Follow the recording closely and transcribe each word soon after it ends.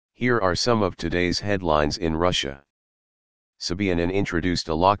Here are some of today's headlines in Russia. Sobyanin introduced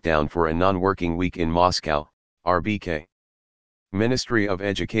a lockdown for a non-working week in Moscow, RBK. Ministry of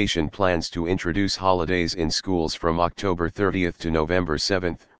Education plans to introduce holidays in schools from October 30 to November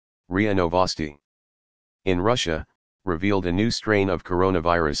 7, RIA Novosti. In Russia, revealed a new strain of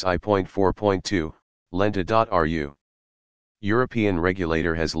coronavirus I.4.2, Lenta.ru. European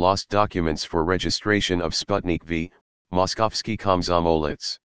regulator has lost documents for registration of Sputnik V, Moskovsky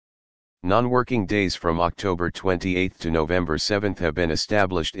Komsomolets. Non-working days from October 28 to November 7 have been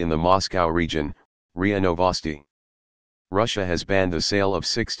established in the Moscow region, RIA Novosti. Russia has banned the sale of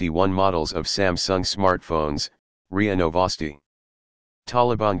 61 models of Samsung smartphones, RIA Novosti.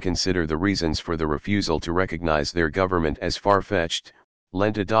 Taliban consider the reasons for the refusal to recognize their government as far-fetched,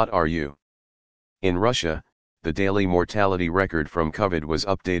 Lenta.ru. In Russia, the daily mortality record from COVID was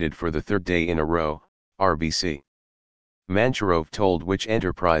updated for the third day in a row, RBC. Manturov told which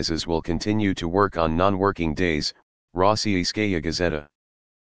enterprises will continue to work on non-working days, Rossiyskaya Gazeta.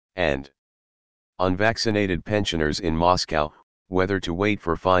 And unvaccinated pensioners in Moscow, whether to wait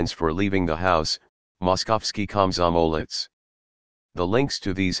for fines for leaving the house, Moskovsky Komsomolets. The links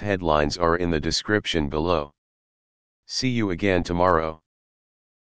to these headlines are in the description below. See you again tomorrow.